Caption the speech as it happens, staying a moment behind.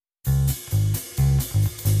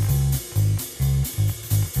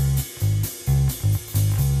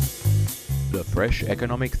Fresh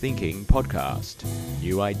Economic Thinking podcast,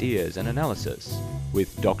 new ideas and analysis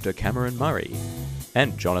with Dr. Cameron Murray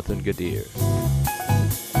and Jonathan Gadir.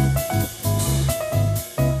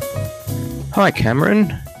 Hi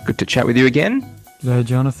Cameron, good to chat with you again. G'day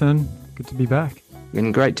Jonathan, good to be back.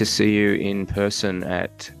 And great to see you in person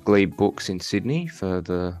at Glebe Books in Sydney for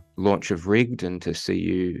the launch of Rigged, and to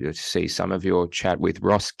see some of your chat with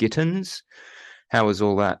Ross Gittins. How was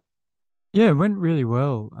all that? Yeah, it went really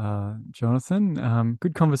well, Jonathan.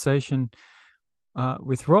 Good conversation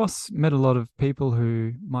with Ross. Met a lot of people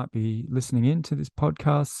who might be listening in to this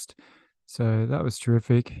podcast. So that was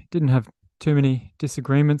terrific. Didn't have too many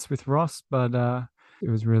disagreements with Ross, but it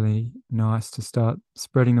was really nice to start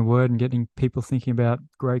spreading the word and getting people thinking about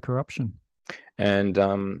grey corruption. And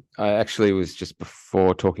I actually was just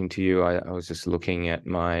before talking to you, I was just looking at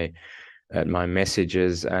my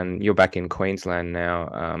messages, and you're back in Queensland now,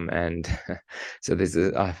 and so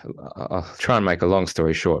I'll try and make a long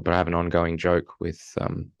story short, but I have an ongoing joke with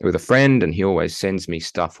a friend, and he always sends me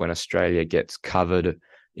stuff when Australia gets covered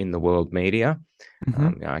in the world media.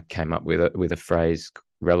 I came up with a phrase,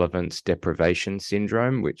 relevance deprivation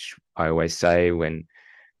syndrome, which I always say when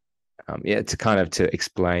to kind of to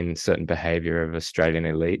explain certain behavior of Australian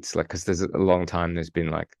elites, like, because there's a long time there's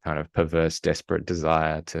been like kind of perverse desperate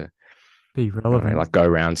desire to be relevant, like go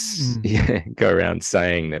around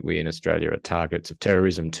saying that we in Australia are targets of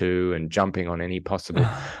terrorism too, and jumping on any possible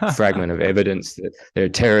fragment of evidence that there are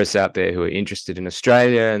terrorists out there who are interested in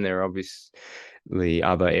Australia. And there are obviously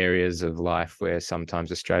other areas of life where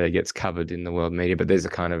sometimes Australia gets covered in the world media, but there's a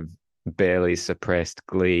kind of barely suppressed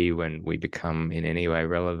glee when we become in any way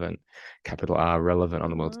relevant, capital R, relevant on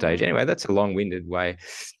the world stage. Anyway, that's a long-winded way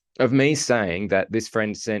of me saying that this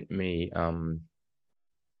friend sent me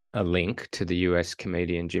a link to the US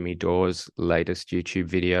comedian Jimmy Dawes' latest YouTube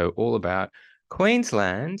video all about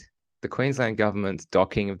Queensland, the Queensland government's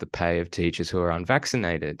docking of the pay of teachers who are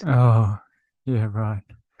unvaccinated. Oh, yeah, right.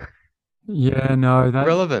 Yeah, no, that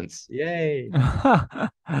relevance. Yay.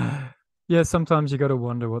 Yeah, sometimes you got to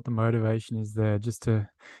wonder what the motivation is there, just to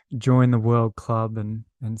join the World Club and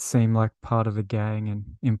seem like part of a gang and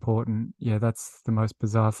important. Yeah, that's the most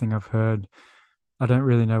bizarre thing I've heard. I don't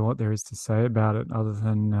really know what there is to say about it other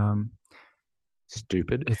than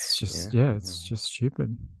stupid. It's just it's just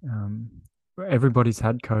stupid. Everybody's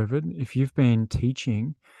had COVID. If you've been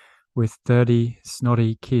teaching with 30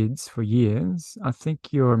 snotty kids for years, I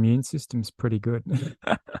think your immune system's pretty good.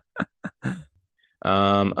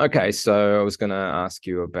 Okay, so I was going to ask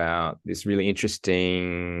you about this really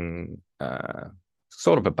interesting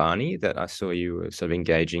sort of a Barney that I saw you were sort of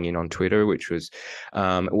engaging in on Twitter, which was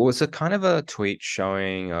a kind of a tweet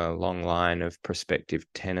showing a long line of prospective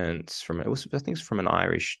tenants I think it's from an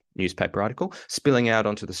Irish newspaper article, spilling out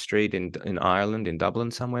onto the street in Ireland, in Dublin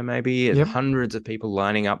somewhere maybe. Yep. Hundreds of people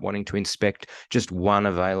lining up wanting to inspect just one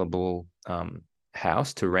available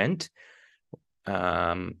house to rent.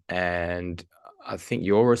 And I think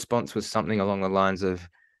your response was something along the lines of,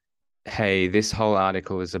 hey, this whole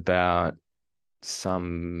article is about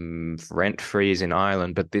some rent freeze in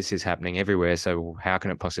Ireland, but this is happening everywhere. So how can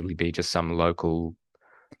it possibly be just some local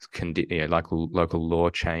law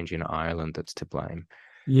change in Ireland that's to blame?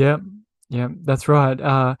 Yeah, that's right.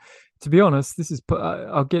 To be honest, this is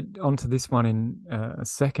I'll get onto this one in a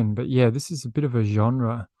second, but yeah, this is a bit of a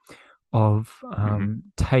genre of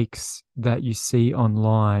takes that you see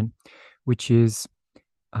online, which is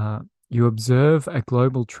you observe a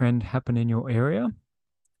global trend happen in your area,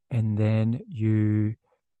 and then you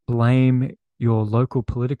blame your local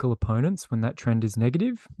political opponents when that trend is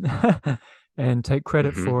negative and take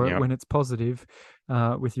credit for it when it's positive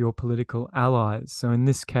with your political allies. So in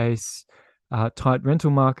this case, tight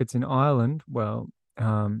rental markets in Ireland,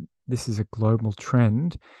 this is a global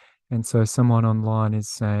trend. And so someone online is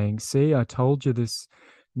saying, see, I told you this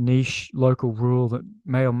niche local rule that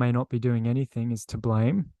may or may not be doing anything is to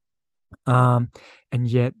blame. And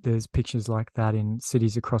yet there's pictures like that in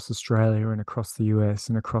cities across Australia and across the US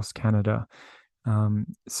and across Canada.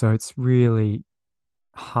 So it's really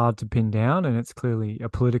hard to pin down, and it's clearly a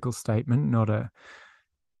political statement, not a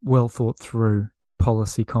well thought through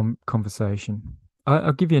policy conversation.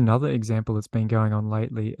 I'll give you another example that's been going on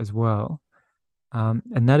lately as well.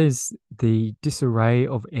 And that is the disarray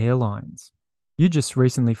of airlines. You just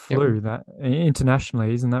recently flew that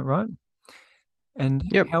internationally, isn't that right? And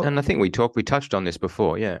and I think we touched on this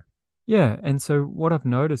before, yeah. Yeah, and so what I've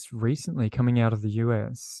noticed recently coming out of the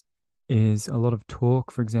US is a lot of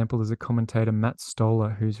talk. For example, there's a commentator, Matt Stoller,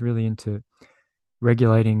 who's really into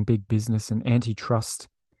regulating big business and antitrust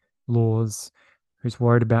laws, who's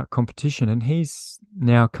worried about competition. And he's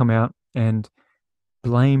now come out and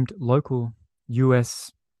blamed local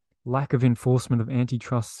US lack of enforcement of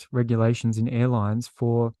antitrust regulations in airlines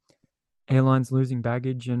for airlines losing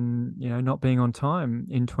baggage and not being on time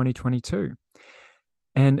in 2022.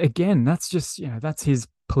 And again, that's just that's his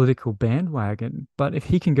political bandwagon. But if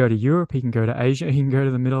he can go to Europe, he can go to Asia, he can go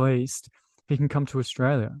to the Middle East, he can come to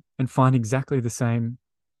Australia and find exactly the same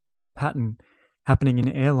pattern happening in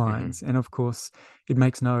airlines. Mm-hmm. And of course, it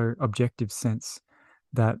makes no objective sense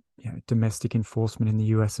that domestic enforcement in the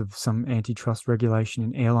US of some antitrust regulation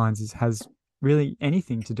in airlines has really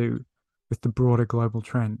anything to do with the broader global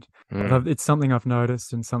trend. But it's something I've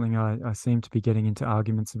noticed and something I seem to be getting into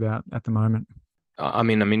arguments about at the moment. I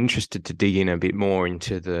mean, I'm interested to dig in a bit more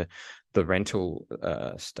into the rental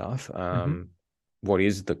stuff. What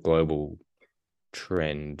is the global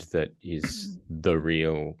trend that is the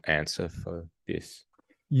real answer for this?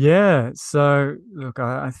 Yeah, so look,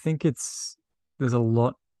 I think there's a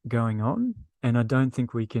lot going on, and I don't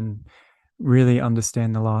think we can really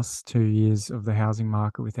understand the last 2 years of the housing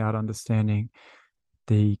market without understanding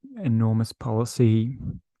the enormous policy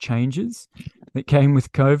changes that came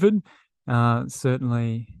with COVID.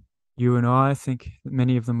 Certainly, you and I think that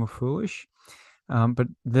many of them were foolish, but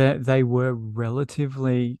they were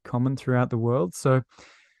relatively common throughout the world. So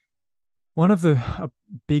one of the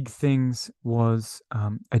big things was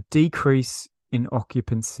a decrease in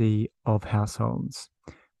occupancy of households.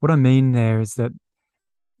 What I mean there is that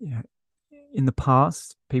in the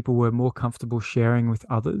past, people were more comfortable sharing with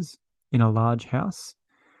others in a large house,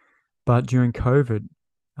 but during COVID,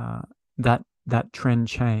 that trend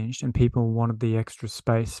changed, and people wanted the extra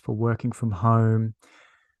space for working from home.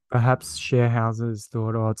 Perhaps share houses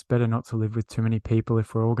thought, oh, it's better not to live with too many people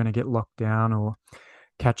if we're all going to get locked down or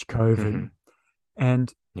catch COVID.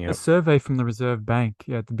 And a survey from the Reserve Bank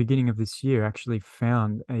at the beginning of this year actually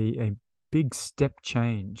found a big step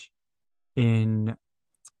change in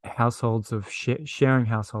households of sharing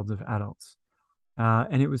households of adults.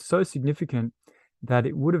 And it was so significant that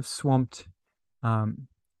it would have swamped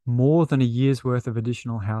more than a year's worth of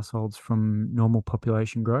additional households from normal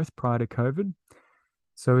population growth prior to COVID.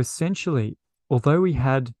 So essentially, although we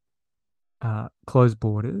had closed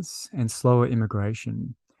borders and slower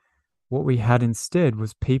immigration, what we had instead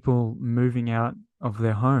was people moving out of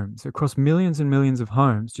their homes across millions and millions of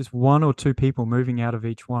homes, just one or two people moving out of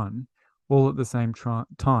each one, all at the same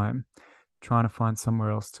time, trying to find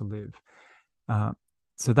somewhere else to live.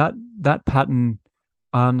 So that pattern,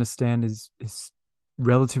 I understand, is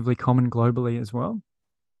relatively common globally as well.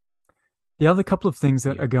 The other couple of things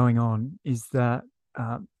that are going on is that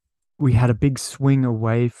we had a big swing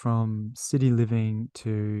away from city living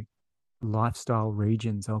to lifestyle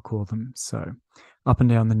regions, I'll call them. So up and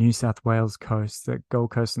down the New South Wales coast, the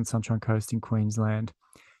Gold Coast and Sunshine Coast in Queensland,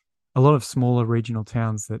 a lot of smaller regional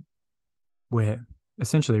towns where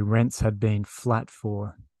essentially rents had been flat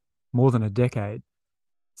for more than a decade,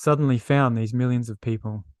 suddenly found these millions of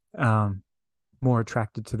people more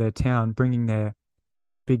attracted to their town, bringing their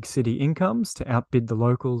big city incomes to outbid the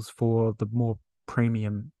locals for the more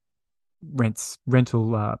premium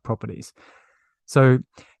rental properties. So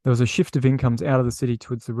there was a shift of incomes out of the city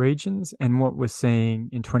towards the regions, and what we're seeing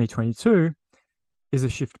in 2022 is a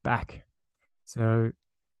shift back. So,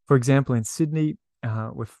 for example, in Sydney,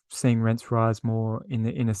 we're seeing rents rise more in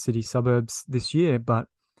the inner city suburbs this year, but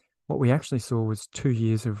what we actually saw was 2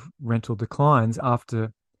 years of rental declines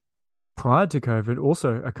after, prior to COVID,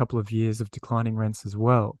 also a couple of years of declining rents as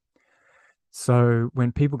well. So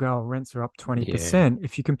when people go, oh, rents are up 20%,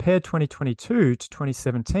 if you compare 2022 to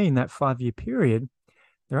 2017, that 5-year period,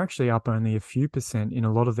 they're actually up only a few percent in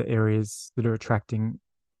a lot of the areas that are attracting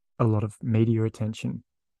a lot of media attention.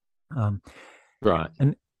 Right.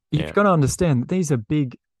 And you've got to understand that these are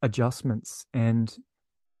big adjustments, and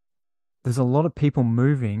there's a lot of people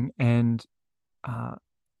moving, and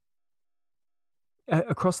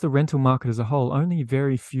across the rental market as a whole, only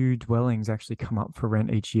very few dwellings actually come up for rent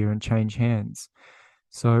each year and change hands.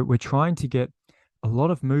 So we're trying to get a lot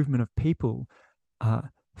of movement of people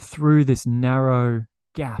through this narrow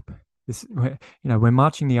gap. We're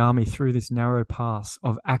marching the army through this narrow pass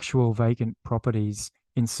of actual vacant properties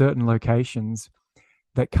in certain locations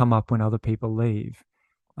that come up when other people leave.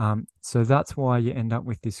 So that's why you end up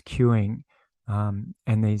with this queuing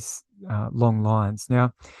and these long lines.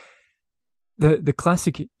 Now, the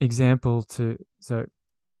classic example so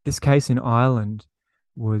this case in Ireland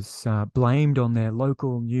was blamed on their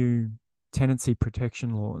local new tenancy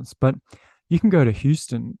protection laws, but you can go to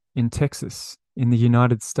Houston in Texas in the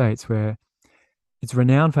United States, where it's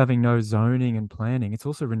renowned for having no zoning and planning. It's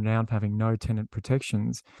also renowned for having no tenant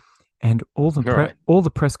protections, and all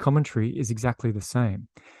the press commentary is exactly the same.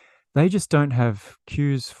 they just don't have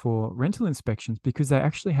queues for rental inspections because they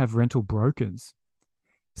actually have rental brokers.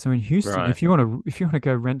 So in Houston, Right. if you want to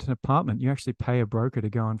go rent an apartment, you actually pay a broker to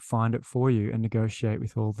go and find it for you and negotiate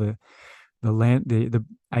with all the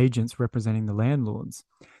agents representing the landlords.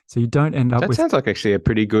 So you don't end up That with. sounds like actually a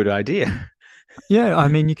pretty good idea. Yeah, I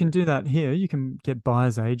mean, you can do that here. You can get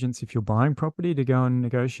buyer's agents if you're buying property to go and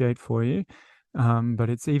negotiate for you. But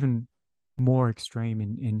it's even more extreme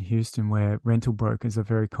in Houston where rental brokers are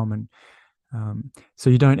very common. So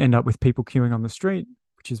you don't end up with people queuing on the street,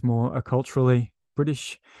 which is more a culturally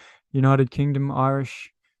British, United Kingdom,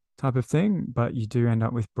 Irish type of thing. But you do end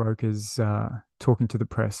up with brokers talking to the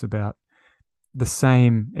press about the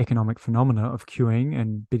same economic phenomena of queuing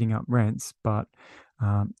and bidding up rents, but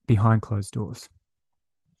behind closed doors.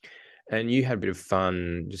 And you had a bit of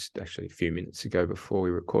fun just actually a few minutes ago before we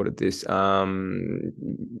recorded this, retweeting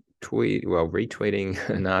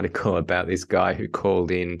an article about this guy who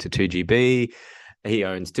called in to 2GB. He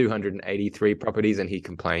owns 283 properties and he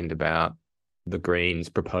complained about the Greens'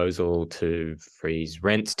 proposal to freeze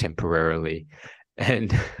rents temporarily.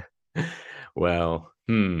 And well,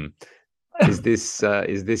 is this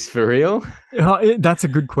for real? That's a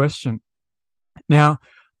good question. Now,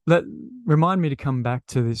 remind me to come back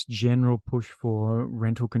to this general push for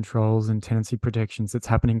rental controls and tenancy protections that's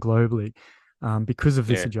happening globally because of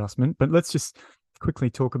this adjustment. But let's just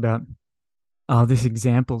quickly talk about this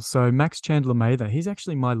example. So Max Chandler Mather, he's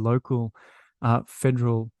actually my local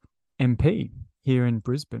federal MP here in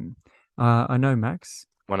Brisbane. I know Max.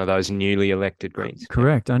 One of those newly elected Greens.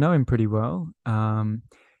 Correct. I know him pretty well. And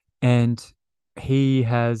he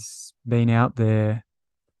has been out there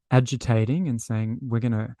agitating and saying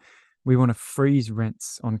we want to freeze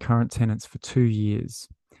rents on current tenants for 2 years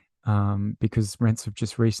because rents have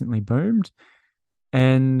just recently boomed,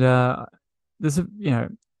 and there's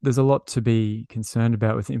a lot to be concerned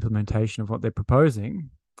about with the implementation of what they're proposing.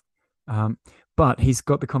 But he's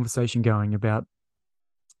got the conversation going about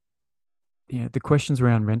the questions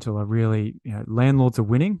around rental are really landlords are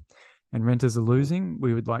winning and renters are losing.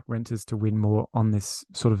 We would like renters to win more on this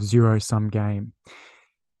sort of zero-sum game.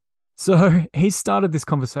 So he started this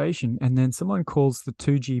conversation, and then someone calls the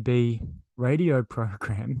 2GB radio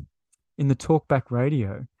program in the talkback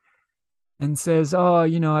radio and says, "Oh,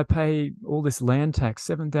 I pay all this land tax,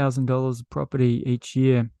 $7,000 a property each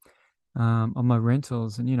year on my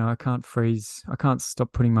rentals, and I can't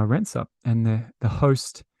stop putting my rents up." And the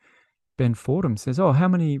host, Ben Fordham, says, "Oh, how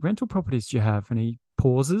many rental properties do you have?" And he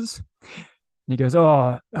pauses, and he goes,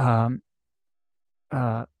 "Oh,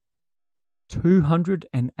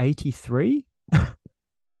 283."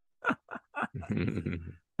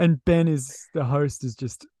 And the host is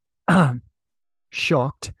just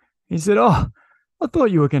shocked. He said, "Oh, I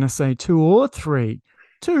thought you were going to say 2 or 3.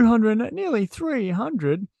 200, nearly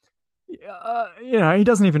 300." He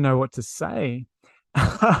doesn't even know what to say.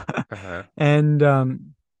 And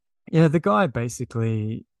the guy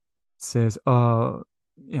basically says, "Oh,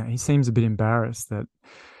 he seems a bit embarrassed that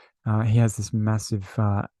he has this massive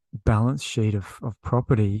balance sheet of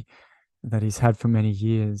property that he's had for many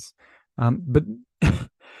years." But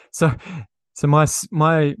so my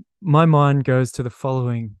mind goes to the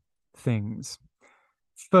following things.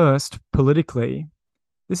 First, politically,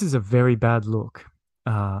 this is a very bad look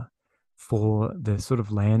for the sort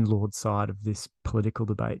of landlord side of this political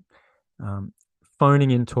debate.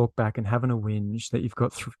 Phoning in talkback and having a whinge that you've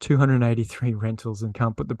got 283 rentals and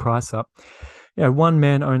can't put the price up. One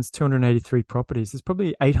man owns 283 properties. There's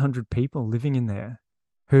probably 800 people living in there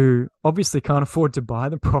who obviously can't afford to buy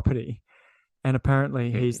the property. And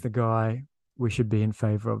apparently he's the guy we should be in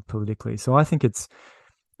favor of politically. So I think it's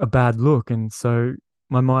a bad look. And so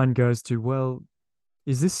my mind goes to, well,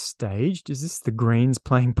 is this staged? Is this the Greens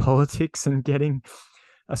playing politics and getting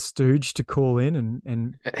a stooge to call in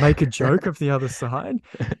and make a joke of the other side?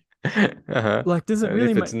 Like, does it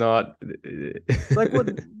really? If it's not, like,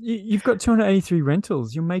 what you've got 283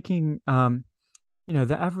 rentals. You're making, the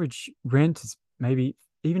average rent is maybe,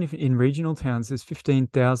 even if in regional towns, there's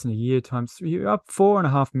 15,000 a year times 3. You're up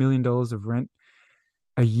 $4.5 million of rent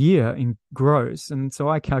a year in gross, and so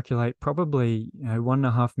I calculate probably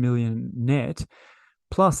 1.5 million net.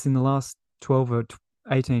 Plus, in the last 12 or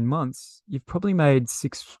 18 months, you've probably made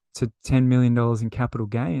 $6 to $10 million in capital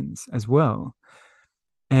gains as well.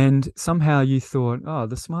 And somehow you thought, oh,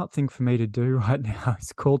 the smart thing for me to do right now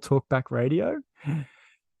is call talkback radio.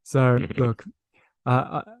 So look,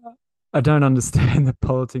 I don't understand the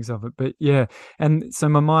politics of it, but yeah. And so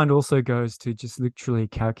my mind also goes to just literally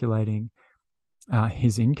calculating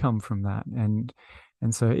his income from that. And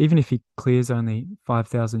so even if he clears only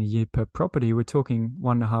 $5,000 a year per property, we're talking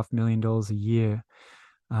 $1.5 million a year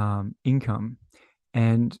income,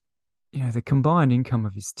 and the combined income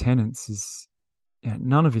of his tenants is,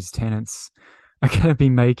 none of his tenants are going to be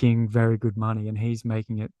making very good money, and he's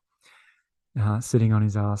making it sitting on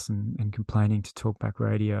his ass and complaining to talkback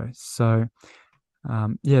radio. So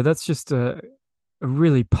that's just a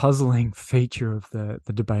really puzzling feature of the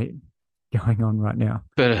debate going on right now.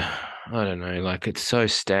 But I don't know, like it's so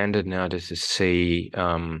standard now to see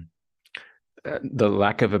the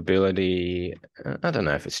lack of ability. I don't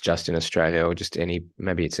know if it's just in Australia or just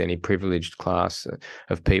maybe it's any privileged class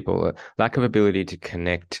of people, lack of ability to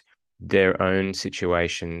connect their own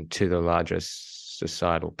situation to the larger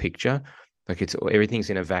societal picture. Like everything's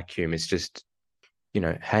in a vacuum. It's just,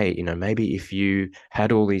 hey, maybe if you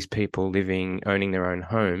had all these people owning their own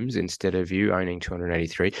homes instead of you owning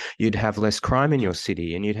 283, you'd have less crime in your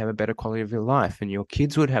city and you'd have a better quality of your life and your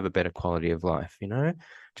kids would have a better quality of life,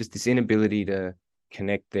 just this inability to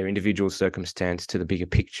connect their individual circumstance to the bigger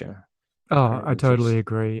picture. Oh, I totally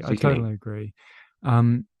agree. I totally agree.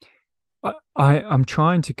 I'm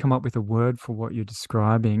trying to come up with a word for what you're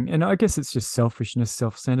describing, and I guess it's just selfishness,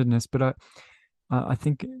 self-centeredness, but I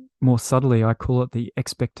think more subtly, I call it the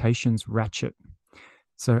expectations ratchet.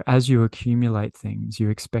 So as you accumulate things, you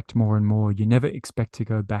expect more and more. You never expect to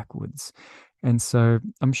go backwards. And so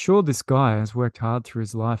I'm sure this guy has worked hard through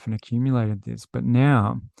his life and accumulated this, but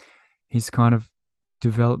now he's kind of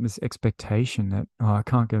developed this expectation that, I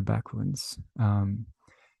can't go backwards.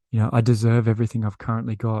 I deserve everything I've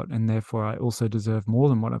currently got, and therefore I also deserve more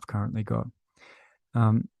than what I've currently got.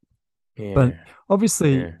 But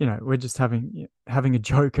obviously, we're just having a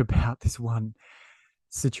joke about this one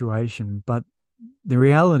situation. But the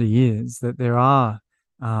reality is that there are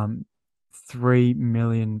 3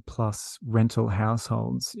 million plus rental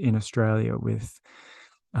households in Australia with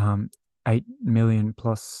 8 million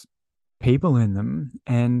plus people in them.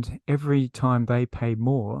 And every time they pay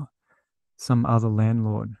more, some other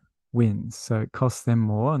landlord wins. So it costs them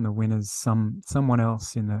more, and the winner's someone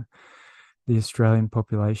else in the Australian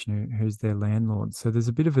population who's their landlord. So there's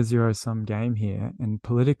a bit of a zero-sum game here, and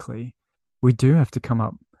politically, we do have to come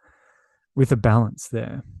up with a balance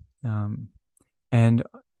there. And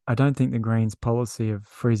I don't think the Greens' policy of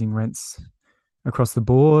freezing rents across the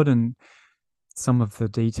board and some of the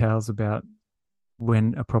details about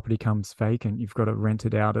when a property comes vacant, you've got to rent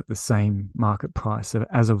it out at the same market price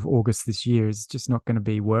as of August this year is just not going to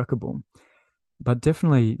be workable. But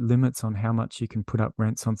definitely limits on how much you can put up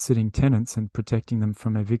rents on sitting tenants and protecting them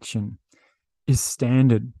from eviction is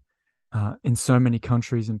standard in so many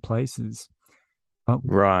countries and places. But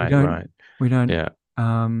right. We don't. Yeah.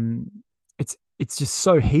 It's just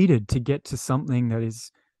so heated to get to something that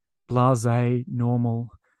is blasé, normal,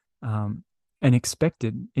 and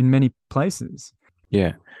expected in many places.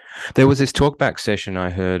 Yeah. There was this talkback session I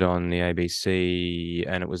heard on the ABC,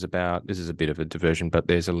 and it was about, this is a bit of a diversion, but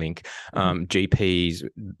there's a link. GPs,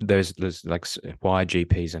 there's like why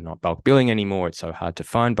GPs are not bulk billing anymore. It's so hard to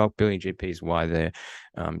find bulk billing GPs, why they're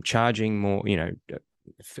charging more,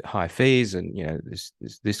 high fees, and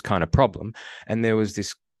this kind of problem. And there was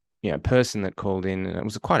this person that called in, and it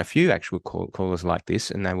was quite a few actual callers like this,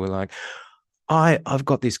 and they were like, I've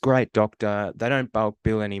got this great doctor. They don't bulk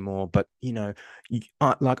bill anymore, but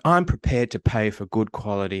I'm prepared to pay for good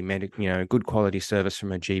quality good quality service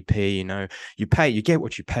from a GP. You get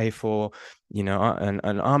what you pay for. And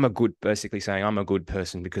I'm basically saying I'm a good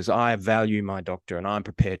person because I value my doctor and I'm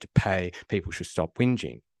prepared to pay. People should stop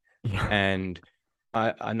whinging. Yeah. And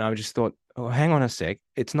I just thought, oh, hang on a sec.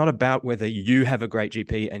 It's not about whether you have a great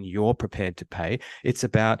GP and you're prepared to pay. It's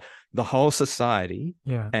about the whole society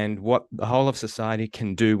and what the whole of society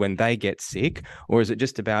can do when they get sick. Or is it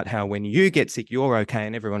just about how when you get sick, you're okay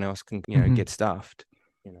and everyone else can, get stuffed?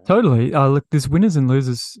 Totally. Look, there's winners and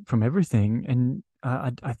losers from everything. And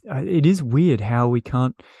it is weird how we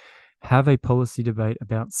can't have a policy debate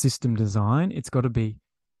about system design. It's got to be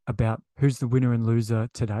about who's the winner and loser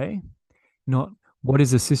today, not what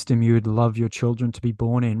is a system you would love your children to be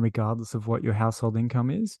born in, regardless of what your household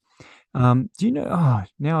income is. Do you know? Oh,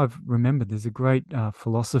 now I've remembered. There's a great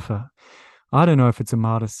philosopher. I don't know if it's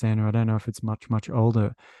Amartya Sen or I don't know if it's much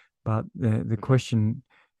older, but the question,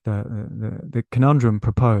 the conundrum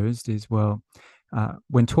proposed is, well,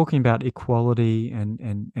 when talking about equality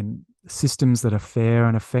and systems that are fair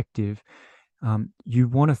and effective, you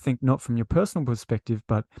want to think not from your personal perspective,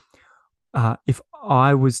 but if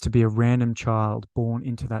I was to be a random child born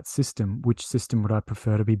into that system, which system would I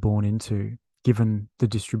prefer to be born into, given the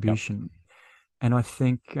distribution? Yep. And I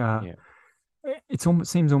think it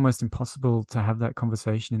seems almost impossible to have that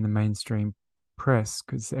conversation in the mainstream press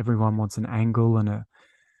because everyone wants an angle and a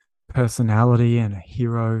personality and a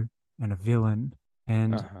hero and a villain.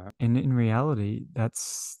 And Uh-huh. in reality,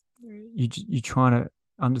 that's you trying to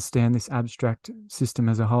understand this abstract system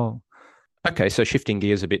as a whole. Okay, so shifting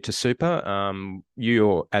gears a bit to super,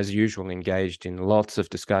 you're as usual engaged in lots of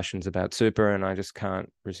discussions about super, and I just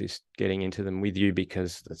can't resist getting into them with you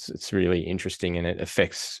because it's really interesting and it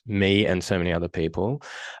affects me and so many other people.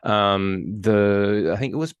 I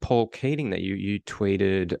think it was Paul Keating that you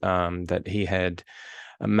tweeted that he had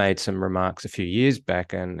made some remarks a few years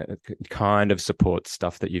back, and it kind of supports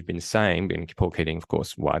stuff that you've been saying. And Paul Keating, of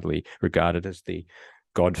course, widely regarded as the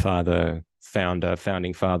godfather, founder,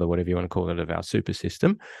 founding father, whatever you want to call it, of our super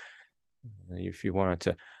system. If you wanted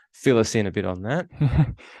to fill us in a bit on that.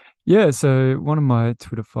 Yeah, so one of my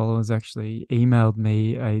Twitter followers actually emailed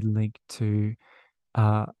me a link to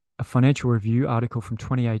uh, a Financial Review article from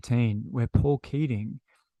 2018 where Paul Keating,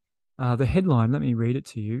 the headline, let me read it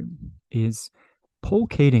to you, is Paul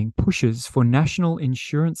Keating pushes for national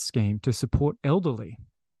insurance scheme to support elderly.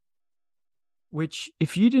 Which,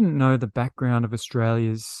 if you didn't know the background of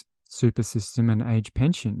Australia's super system and age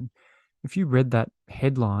pension, if you read that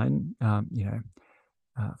headline,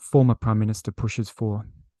 former Prime Minister pushes for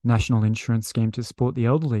national insurance scheme to support the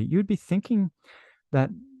elderly, you'd be thinking that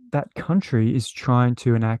that country is trying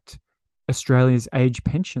to enact Australia's age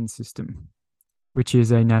pension system, which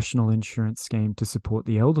is a national insurance scheme to support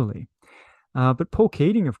the elderly. But Paul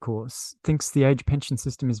Keating, of course, thinks the age pension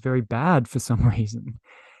system is very bad for some reason.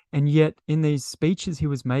 And yet, in these speeches he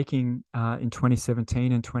was making in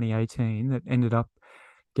 2017 and 2018 that ended up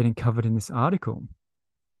getting covered in this article,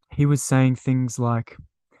 he was saying things like,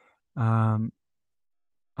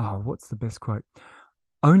 what's the best quote?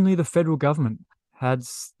 Only the federal government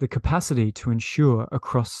has the capacity to insure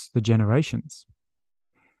across the generations.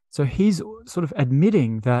 So he's sort of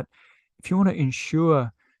admitting that if you want to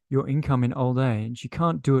insure your income in old age, you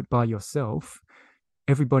can't do it by yourself.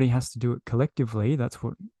 Everybody has to do it collectively. That's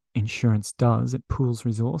what insurance does. It pools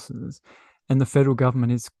resources, and the federal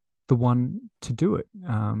government is the one to do it.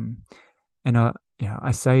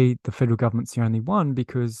 I say the federal government's the only one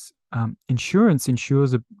because insurance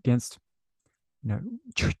insures against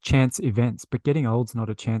chance events, but getting old's not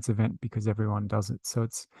a chance event because everyone does it. So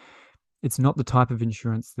it's not the type of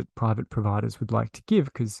insurance that private providers would like to give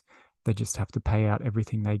because they just have to pay out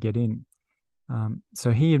everything they get in.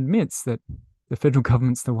 So he admits that the federal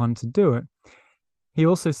government's the one to do it. He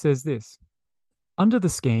also says this: under the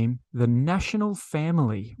scheme, the national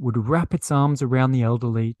family would wrap its arms around the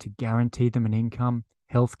elderly to guarantee them an income,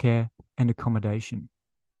 healthcare, and accommodation.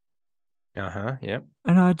 Yep.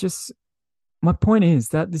 And my point is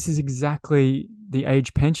that this is exactly the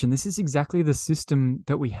age pension. This is exactly the system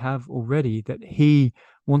that we have already that he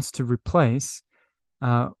wants to replace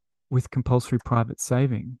with compulsory private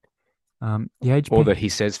saving. Or that he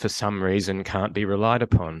says for some reason can't be relied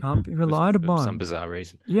upon. Can't be relied upon. For some bizarre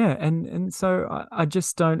reason. Yeah, and so I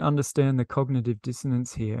just don't understand the cognitive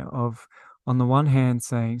dissonance here of, on the one hand,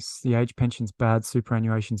 saying the age pension's bad,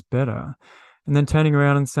 superannuation's better, and then turning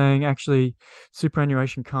around and saying, actually,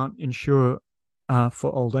 superannuation can't insure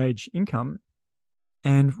for old age income,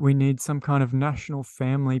 and we need some kind of national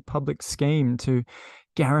family public scheme to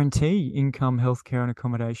guarantee income, healthcare, and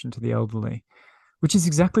accommodation to the elderly, which is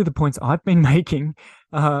exactly the points I've been making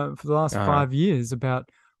for the last 5 years about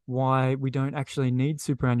why we don't actually need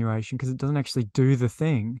superannuation, because it doesn't actually do the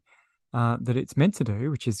thing that it's meant to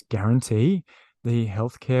do, which is guarantee the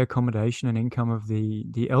healthcare, accommodation, and income of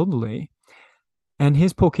the elderly. And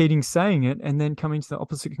here's Paul Keating saying it and then coming to the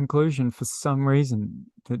opposite conclusion for some reason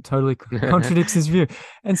that totally contradicts his view.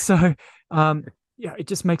 And so, it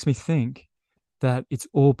just makes me think that it's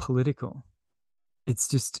all political. It's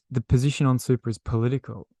just the position on super is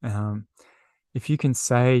political. If you can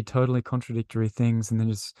say totally contradictory things and then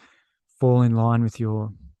just fall in line with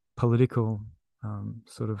your political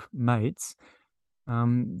sort of mates,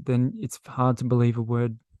 then it's hard to believe a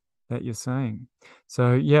word that you're saying.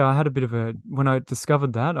 So yeah, I had a bit of when I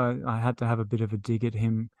discovered that, I had to have a bit of a dig at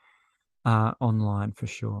him online for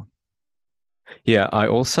sure. Yeah, I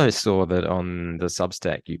also saw that on the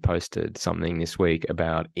Substack you posted something this week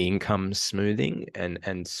about income smoothing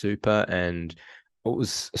and super, and it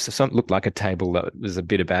was looked like a table that was a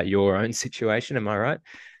bit about your own situation. Am I right?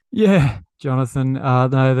 Yeah, Jonathan.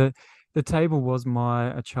 No, the table was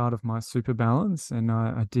a chart of my super balance, and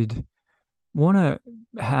I did want to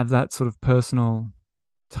have that sort of personal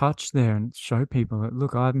touch there and show people that,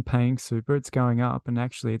 look, I'm paying super, it's going up, and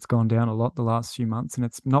actually it's gone down a lot the last few months, and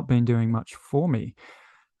it's not been doing much for me.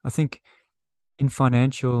 I think in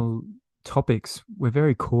financial topics, we're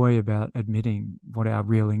very coy about admitting what our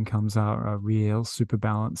real incomes are, our real super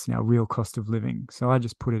balance, and our real cost of living. So I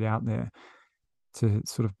just put it out there. to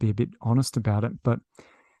sort of be a bit honest about it. But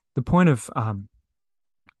the point of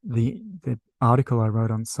the article I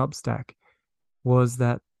wrote on Substack was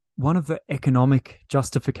that one of the economic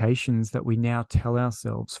justifications that we now tell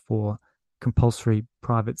ourselves for compulsory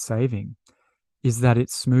private saving is that it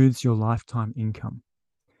smooths your lifetime income.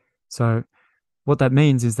 So what that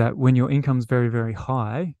means is that when your income's very, very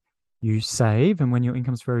high, you save, and when your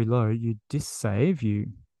income's very low, you dissave, you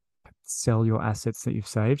sell your assets that you've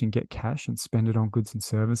saved and get cash and spend it on goods and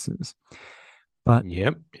services. But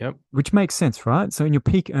yep. Which makes sense, right? So in your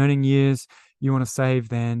peak earning years, you want to save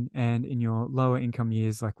then, and in your lower income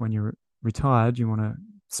years, like when you're retired, you want to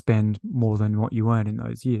spend more than what you earn in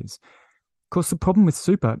those years. Of course, the problem with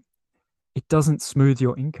super, it doesn't smooth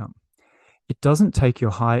your income. It doesn't take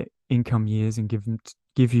your high income years and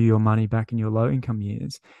give you your money back in your low income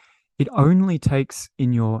years. It only takes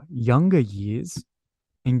in your younger years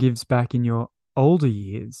and gives back in your older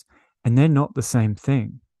years, and they're not the same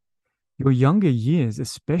thing. Your younger years,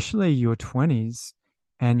 especially your 20s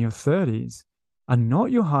and your 30s, are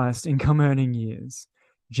not your highest income earning years.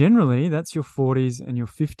 Generally, that's your 40s and your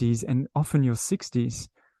 50s and often your 60s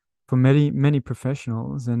for many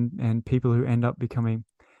professionals and people who end up becoming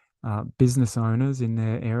business owners in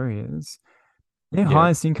their areas. Their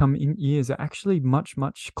highest income years are actually much,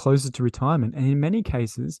 much closer to retirement, and in many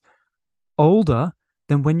cases, older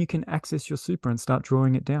than when you can access your super and start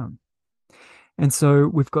drawing it down. And so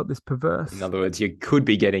we've got this perverse. In other words, you could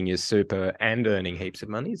be getting your super and earning heaps of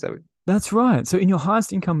money. Is that what... That's right. So in your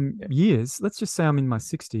highest income years, let's just say I'm in my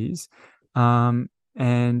 60s,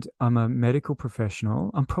 and I'm a medical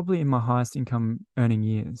professional. I'm probably in my highest income earning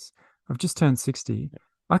years. I've just turned 60.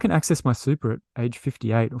 I can access my super at age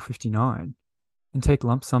 58 or 59 and take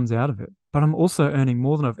lump sums out of it. But I'm also earning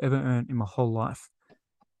more than I've ever earned in my whole life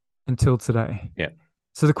until today. Yeah.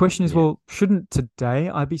 So the question is, well, shouldn't today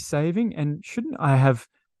I be saving? And shouldn't I have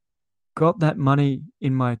got that money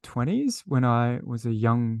in my 20s when I was a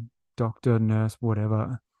young doctor, nurse,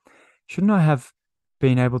 whatever? Shouldn't I have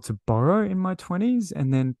been able to borrow in my 20s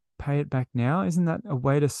and then pay it back now? Isn't that a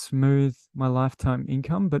way to smooth my lifetime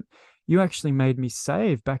income? But you actually made me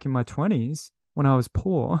save back in my 20s when I was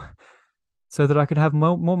poor so that I could have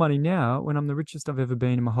more money now when I'm the richest I've ever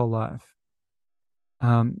been in my whole life.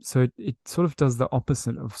 So it sort of does the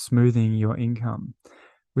opposite of smoothing your income,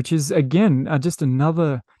 which is, again, just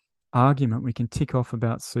another argument we can tick off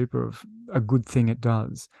about super of a good thing it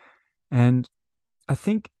does. And I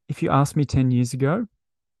think if you asked me 10 years ago,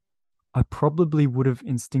 I probably would have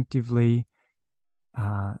instinctively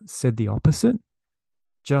said the opposite,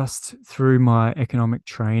 just through my economic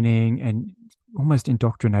training and almost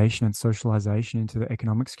indoctrination and socialization into the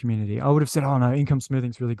economics community. I would have said, oh no, income smoothing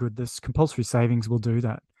is really good. This compulsory savings will do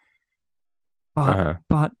that.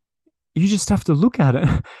 But you just have to look at it.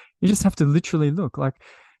 You just have to literally look. Like,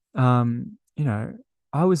 I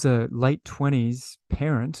was a late 20s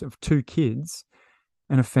parent of 2 kids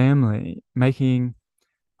and a family making,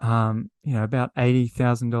 about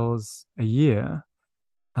 $80,000 a year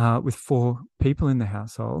with 4 people in the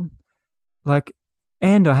household. Like,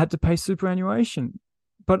 and I had to pay superannuation.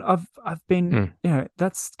 But I've been,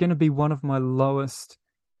 that's going to be one of my lowest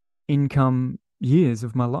income years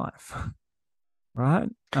of my life, right?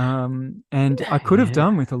 And I could have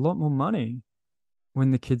done with a lot more money when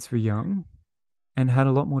the kids were young and had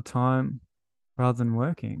a lot more time rather than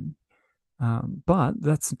working. But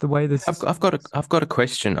that's the way this. I've got a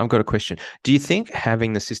question. Do you think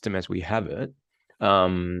having the system as we have it,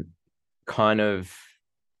 kind of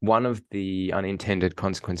one of the unintended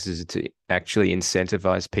consequences is to actually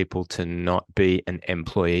incentivize people to not be an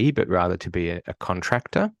employee, but rather to be a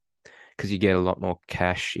contractor, because you get a lot more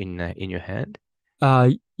cash in your hand?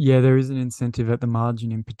 Yeah, there is an incentive at the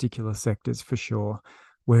margin in particular sectors for sure,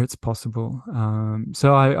 where it's possible.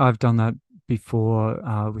 So I've done that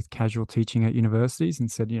before with casual teaching at universities and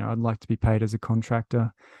said, I'd like to be paid as a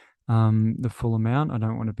contractor, the full amount. I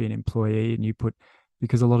don't want to be an employee. And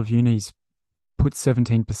because a lot of unis put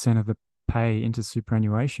 17% of the pay into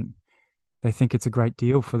superannuation. They think it's a great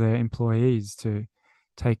deal for their employees to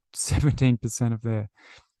take 17% of their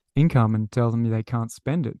income and tell them they can't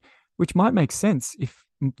spend it, which might make sense if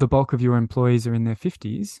the bulk of your employees are in their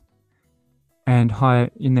 50s and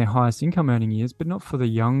in their highest income earning years, but not for the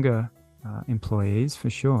younger employees, for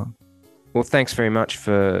sure. Well, thanks very much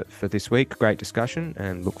for this week. Great discussion,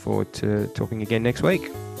 and look forward to talking again next week.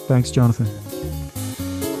 Thanks, Jonathan.